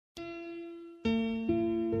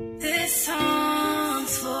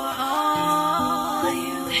songs for all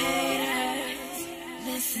you haters.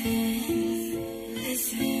 Listen,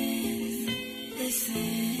 listen, listen.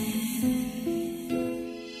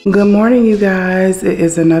 Good morning, you guys. It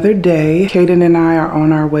is another day. Cayden and I are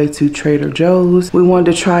on our way to Trader Joe's. We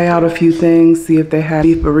wanted to try out a few things, see if they have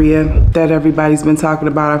beef birria that everybody's been talking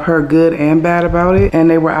about. I've heard good and bad about it, and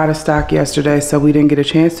they were out of stock yesterday, so we didn't get a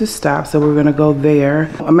chance to stop, so we're gonna go there.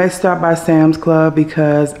 I may stop by Sam's Club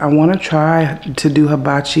because I want to try to do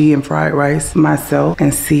hibachi and fried rice myself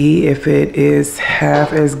and see if it is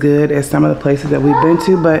half as good as some of the places that we've been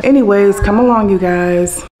to. But anyways, come along, you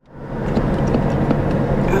guys.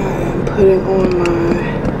 Putting on my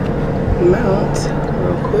mount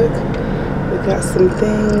real quick. We got some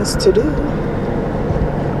things to do.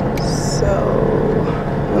 So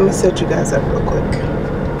let me set you guys up real quick.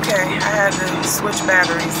 Okay, I had to switch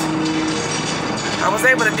batteries. I was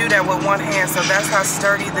able to do that with one hand, so that's how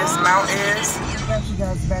sturdy this mount is. I got you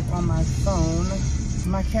guys back on my phone.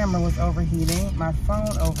 My camera was overheating. My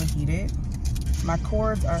phone overheated. My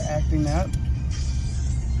cords are acting up.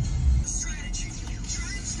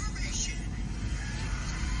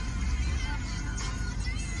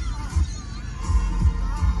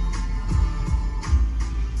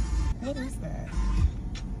 What is that?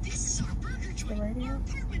 The radio?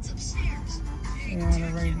 Yeah, the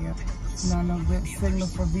radio. No good signal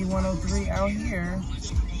for V103 out here.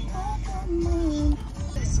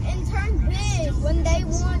 And turn big when they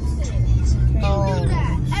want to. Oh.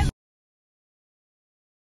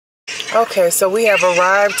 Okay, so we have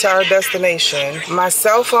arrived to our destination. My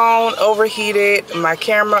cell phone overheated, my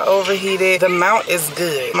camera overheated. The mount is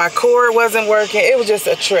good. My cord wasn't working. It was just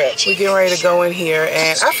a trip. We're getting ready to go in here,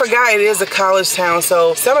 and I forgot it is a college town,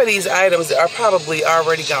 so some of these items are probably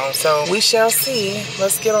already gone. So we shall see.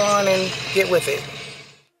 Let's get on and get with it.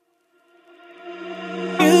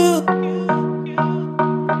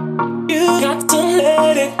 You got to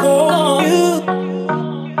let it go.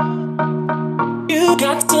 You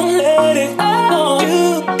got to let it go.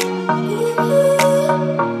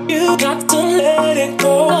 You got to let it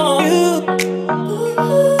go.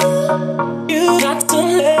 You got to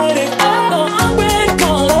let it go. I'm ready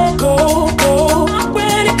to let go, go. I'm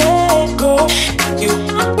ready to let go.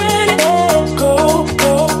 I'm ready to let go,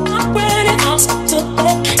 go. I'm ready to let go.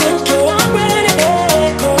 I'm ready to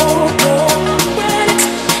let go, go. I'm ready to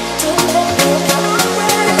let go. I'm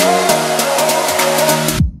ready to let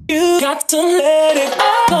go. You got to let it go.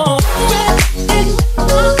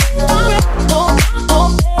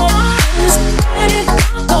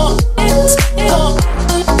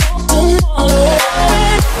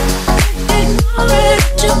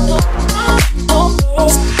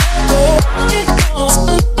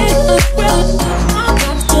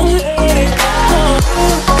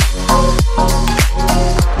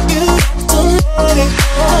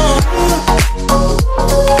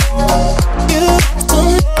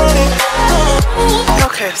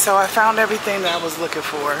 So I found everything that I was looking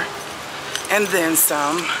for, and then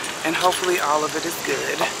some, and hopefully all of it is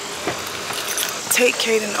good. Take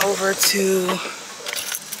Cayden over to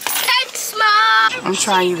Petsmart. I'm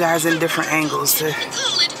trying you guys in different angles to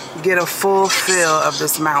get a full feel of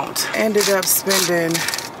this mount. Ended up spending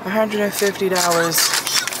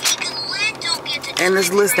 $150, and this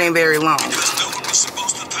list ain't very long.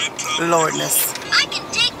 Lordness. I can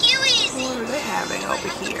take you easy. What are they having over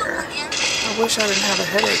here? I wish I didn't have a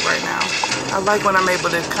headache right now. I like when I'm able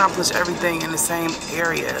to accomplish everything in the same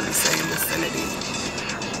area, in the same vicinity.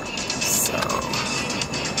 So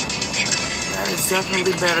that is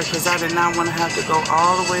definitely better, because I did not want to have to go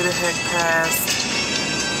all the way the heck past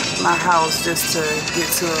my house just to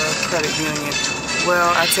get to a credit union.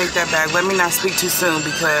 Well, I take that back. Let me not speak too soon,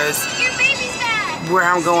 because where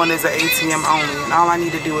I'm going is an ATM only, and all I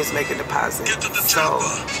need to do is make a deposit. So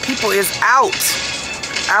people is outside.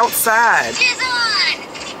 She's on.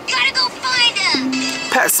 Gotta go find him.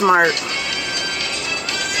 Petsmart.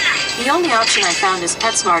 The only option I found is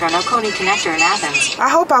Petsmart on Oconee Connector in Athens. I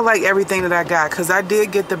hope I like everything that I got, because I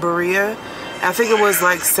did get the birria. I think it was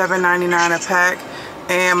like $7.99 a pack,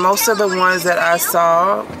 and most of the ones that I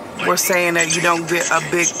saw were saying that you don't get a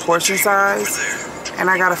big portion size, and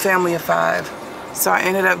I got a family of 5. So I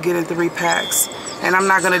ended up getting 3 packs, and I'm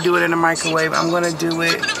not going to do it in the microwave. I'm going to do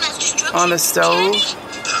it on the stove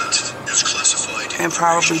and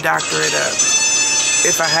probably doctor it up,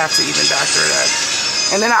 if I have to even doctor it up.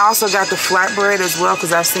 And then I also got the flatbread as well,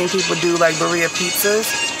 because I've seen people do like birria pizzas,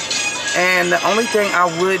 and the only thing I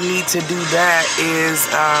would need to do that is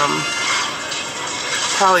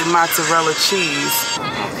Probably mozzarella cheese.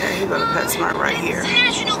 Okay, here go to Petsmart right here.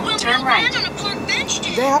 Turn right.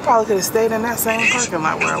 Dang, I probably could have stayed in that same parking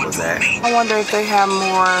lot where I was at. I wonder if they have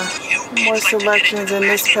more selections in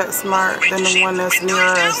this Petsmart than the one that's near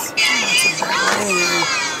us.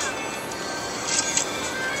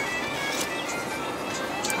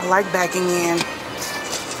 I like backing in.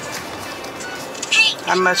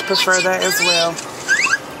 I much prefer that as well.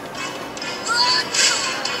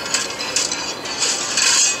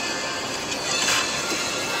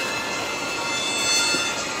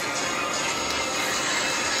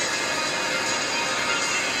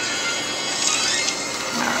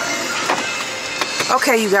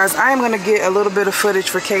 Okay, you guys, I am going to get a little bit of footage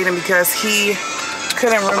for Cayden because he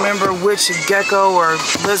couldn't remember which gecko or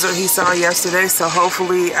lizard he saw yesterday. So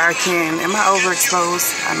hopefully I can, am I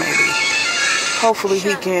overexposed? I may be. Hopefully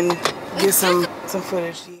he can get some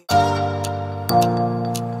footage.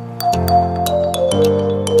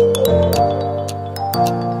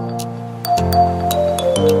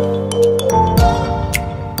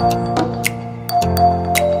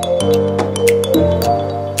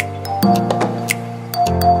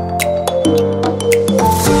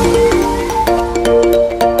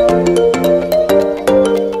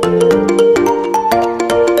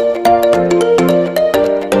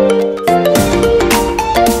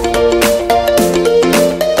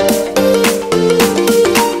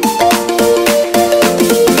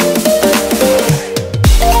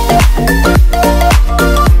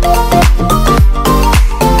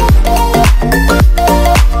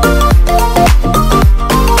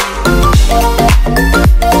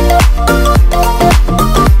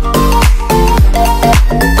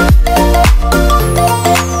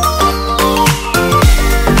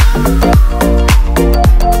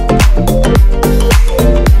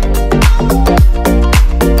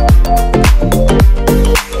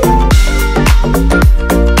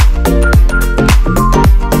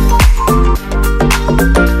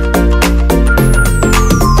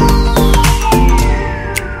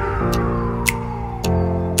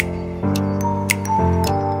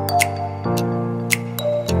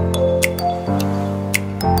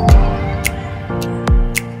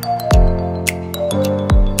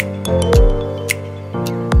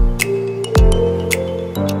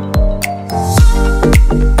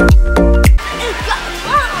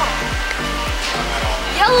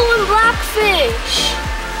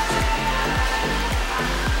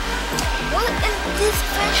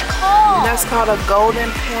 That's called a golden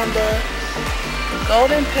panda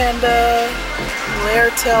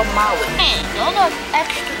layer-tail molly. Hey, those are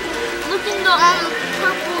extra. Look in the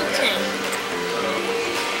purple tank.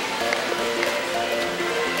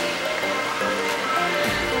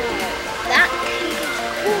 That pink is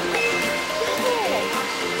cool.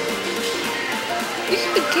 We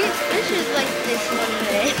should get fishes like this one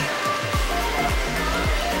day.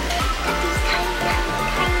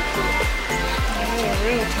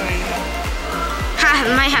 Real tiny. I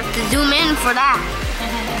might have to zoom in for that.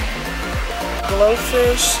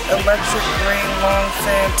 Glowfish, electric green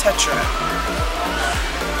longfin tetra.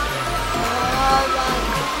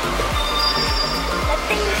 That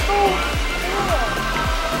thing is so cool.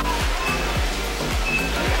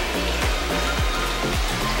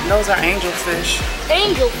 Those are angelfish.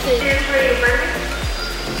 Angelfish.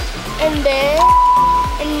 And then.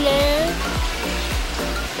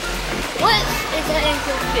 What is an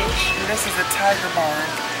angelfish? This is a tiger barb.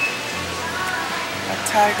 A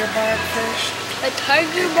tiger barb fish. A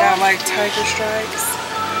tiger barb? Got like tiger stripes.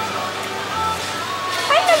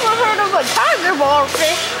 I never heard of a tiger barb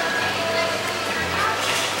fish.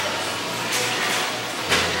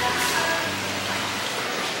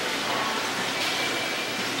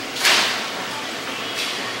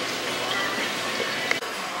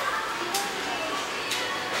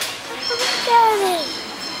 Look at it.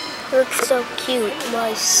 Looks so cute while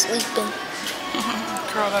he's sleeping.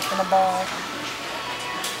 Curled up in a ball.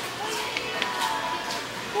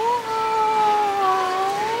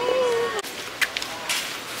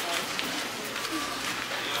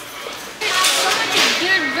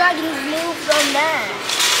 Deer dragons move from that.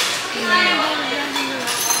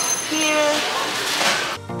 Here.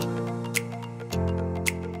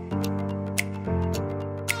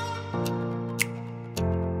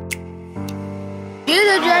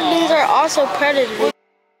 Bearded dragons are also predators.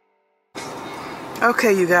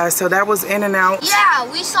 Okay, you guys, so that was In and Out. Yeah,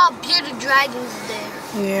 we saw bearded dragons there.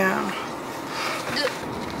 Yeah.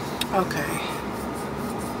 Okay.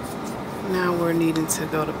 Now we're needing to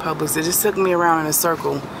go to Publix. It just took me around in a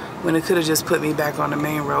circle when it could have just put me back on the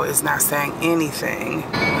main road. It's not saying anything.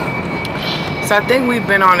 So I think we've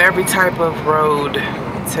been on every type of road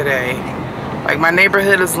today. Like, my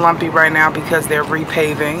neighborhood is lumpy right now because they're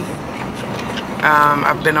repaving.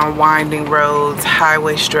 I've been on winding roads,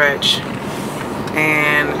 highway stretch,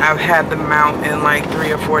 and I've had the mount in like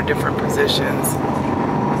 3 or 4 different positions.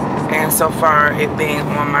 And so far, it being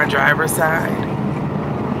on my driver's side,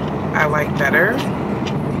 I like better.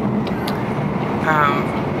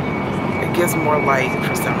 It gives more light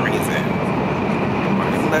for some reason,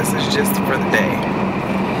 unless it's just for the day.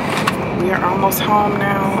 We are almost home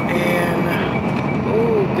now, and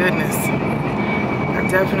oh goodness, I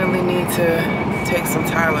definitely need to take some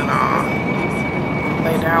Tylenol,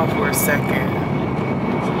 lay down for a second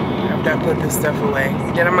after I put this stuff away.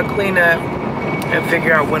 Then I'm gonna clean up and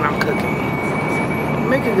figure out when I'm cooking.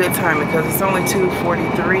 Make a good time because it's only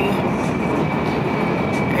 2:43,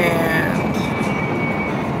 and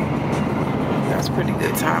that's pretty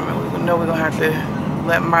good time. And we know we're gonna have to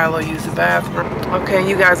let Milo use the bathroom. Okay,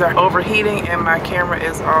 you guys are overheating, and my camera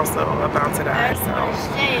is also about to die. So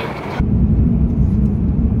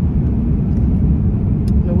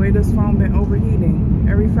the way this phone been overheating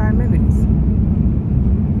every 5 minutes.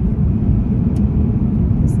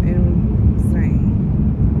 It's insane.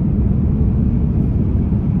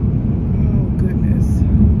 Oh goodness.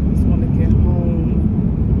 Just want to get home,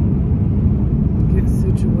 get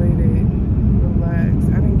situated, relax.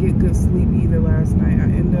 I didn't get good sleep either last night. I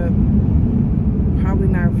ended up probably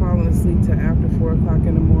not falling asleep till after 4 o'clock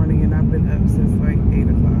in the morning, and I've been up since like 8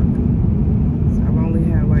 o'clock. So I've only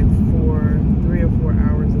had like 3 or 4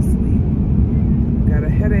 hours of sleep. Got a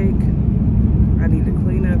headache. I need to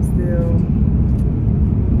clean up still.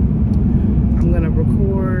 I'm gonna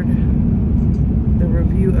record the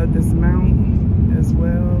review of this mount as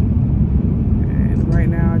well. And right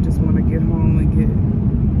now I just want to get home and get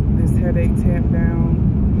this headache tamped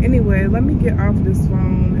down. Anyway, let me get off this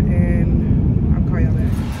phone and I'll call y'all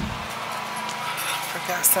back.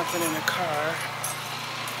 Forgot something in the car.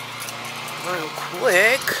 Real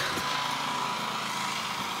quick.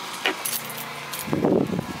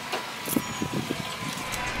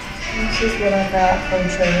 This is what I got from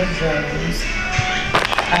Trader Joe's.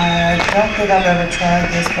 I don't think I've ever tried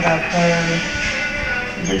this, but I've heard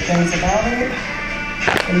good things about it.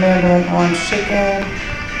 The mandarin orange chicken,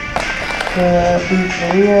 the beef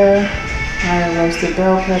burrito, higher roasted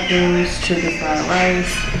bell peppers, chicken fried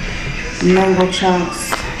rice, mango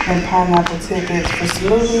chunks, and pineapple tidbits for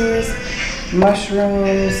smoothies,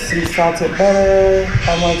 mushrooms, some salted butter.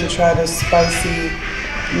 I wanted to try this spicy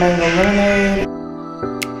mango lemonade.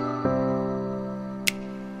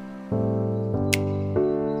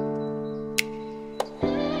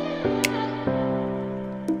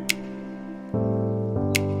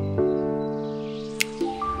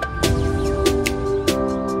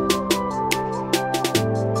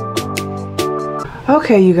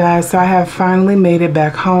 Okay, you guys, so I have finally made it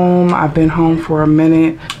back home. I've been home for a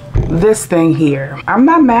minute. This thing here, I'm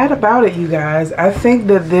not mad about it, you guys. I think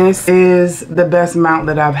that this is the best mount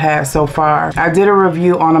that I've had so far. I did a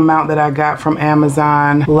review on a mount that I got from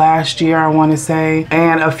Amazon last year, I want to say,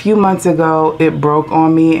 and a few months ago it broke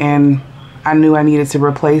on me and I knew I needed to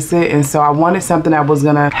replace it, and so I wanted something that was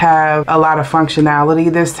gonna have a lot of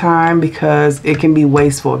functionality this time because it can be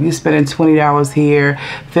wasteful. If you're spending $20 here,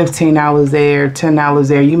 $15 there, $10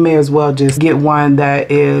 there, you may as well just get one that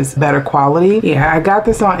is better quality. Yeah, I got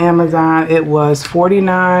this on Amazon. It was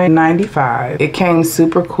 $49.95. It came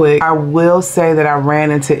super quick. I will say that I ran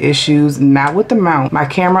into issues, not with the mount. My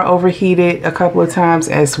camera overheated a couple of times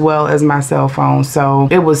as well as my cell phone. So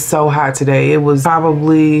it was so hot today. It was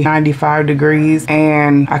probably 95 degrees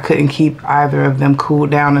and I couldn't keep either of them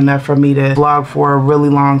cooled down enough for me to vlog for a really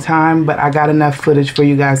long time, but I got enough footage for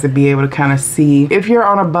you guys to be able to kind of see. If you're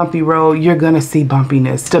on a bumpy road, you're gonna see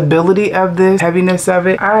bumpiness. Stability of this, heaviness of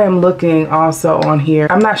it. I am looking also on here.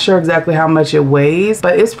 I'm not sure exactly how much it weighs,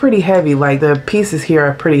 but it's pretty heavy. Like, the pieces here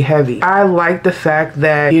are pretty heavy. I like the fact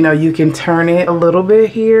that, you know, you can turn it a little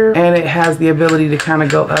bit here and it has the ability to kind of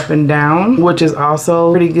go up and down, which is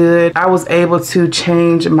also pretty good. I was able to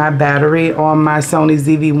change my battery on my Sony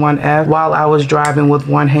ZV1-F while I was driving with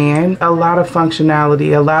one hand. A lot of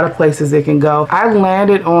functionality, a lot of places it can go. I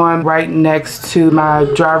landed on right next to my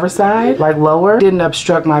driver's side, like lower. Didn't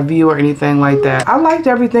obstruct my view or anything like that. I liked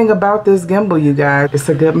everything about this gimbal, you guys. It's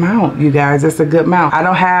a good mount, you guys. It's a good mount. I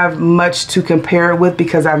don't have much to compare it with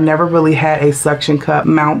because I've never really had a suction cup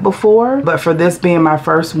mount before, but for this being my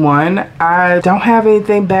first one, I don't have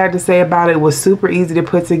anything bad to say about it. It was super easy to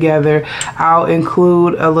put together. I'll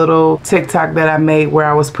include a little TikTok that I made where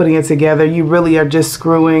I was putting it together. You really are just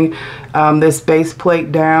screwing this base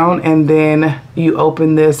plate down, and then you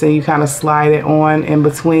open this and you kind of slide it on in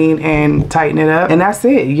between and tighten it up, and that's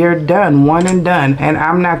it. You're done, one and done. And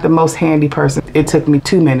I'm not the most handy person. It took me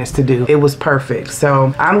 2 minutes to do. It was perfect.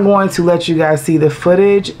 So I'm going to let you guys see the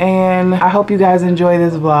footage, and I hope you guys enjoy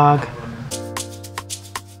this vlog.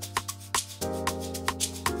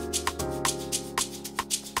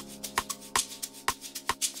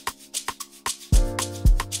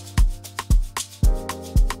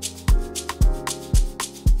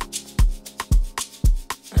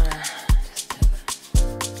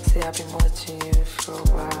 I've been watching you for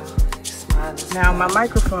a while. Now my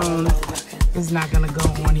microphone is not gonna go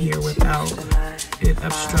on here without it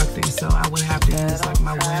obstructing, so I would have to use like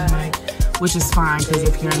my wind mic, which is fine because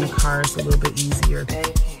if you're in the car, it's a little bit easier.